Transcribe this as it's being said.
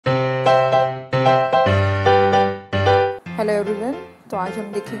आज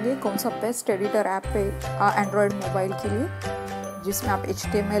हम देखेंगे कौन सा बेस्ट एडिटर ऐप है एंड्रॉयड मोबाइल के लिए, जिसमें आप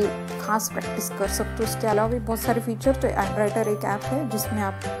HTML खास प्रैक्टिस कर सकते हो। उसके अलावा भी बहुत सारे फीचर। तो एंड्रॉयडर एक ऐप है जिसमें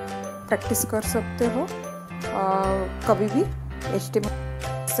आप प्रैक्टिस कर सकते हो कभी भी। HTML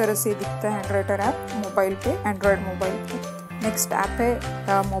इस तरह से दिखता है एंड्रॉयडर ऐप मोबाइल पे, एंड्रॉयड मोबाइल पे। नेक्स्ट ऐप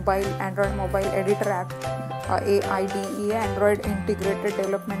है mobile Android mobile editor app, AIDE है, एंड्रॉयड इंटीग्रेटेड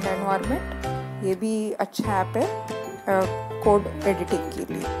डेवलपमेंट एनवायरनमेंट। ये भी अच्छा ऐप है कोड एडिटिंग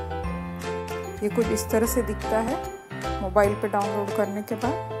के लिए। ये कुछ इस तरह से दिखता है मोबाइल पे डाउनलोड करने के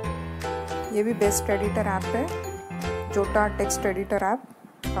बाद। ये भी बेस्ट एडिटर ऐप है, जोटा टेक्स्ट एडिटर ऐप,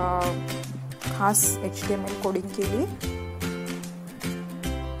 खास HTML कोडिंग के लिए।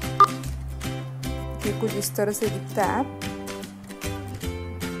 ये कुछ इस तरह से दिखता है ऐप।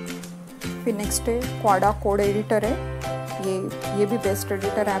 फिर नेक्स्ट है क्वाडा कोड एडिटर है। ये भी बेस्ट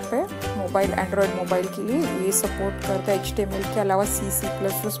एडिटर ऐप है मोबाइल एंड्रॉयड मोबाइल के लिए। ये सपोर्ट करता है HTML के अलावा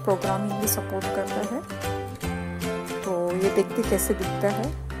C++ प्रोग्रामिंग भी सपोर्ट करता है। तो ये देखते कैसे दिखता है।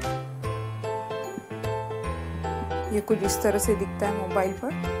 ये कुछ इस तरह से दिखता है मोबाइल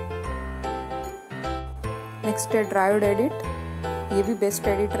पर। नेक्स्ट है ड्राइव्ड एडिट। ये भी best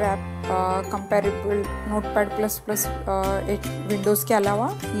editor app, comparable notepad plus Windows के अलावा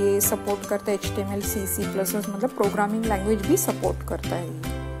ये सपोर्ट करता है HTML C++, मतलब प्रोग्रामिंग लैंग्वेज भी सपोर्ट करता है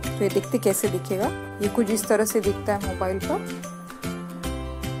ये। तो ये देखते कैसे दिखेगा। ये कुछ इस तरह से दिखता है मोबाइल पर।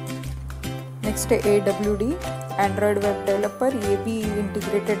 नेक्स्ट है AWD एंड्रॉयड वेब डेवलपर। ये भी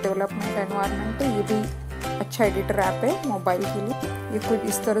इंटीग्रेटेड डेवलपमेंट एनवायरनमेंट है। ये भी अच्छा एडिटर ऐप है मोबाइल के लिए। ये कुछ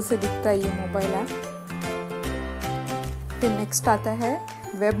इस तरह से दिखता है ये मोबाइल ऐप। फिर नेक्स्ट आता है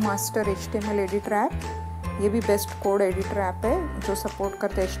web master HTML editor app. ये भी बेस्ट कोड एडिटर ऐप है जो सपोर्ट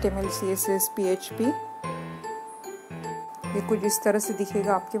करता है HTML CSS PHP। ये कुछ इस तरह से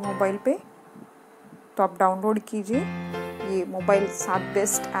दिखेगा आपके मोबाइल पे। तो आप डाउनलोड कीजिए। ये mobile 7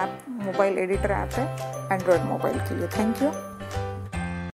 best app mobile editor app है एंड्रॉयड मोबाइल के लिए। Thank you.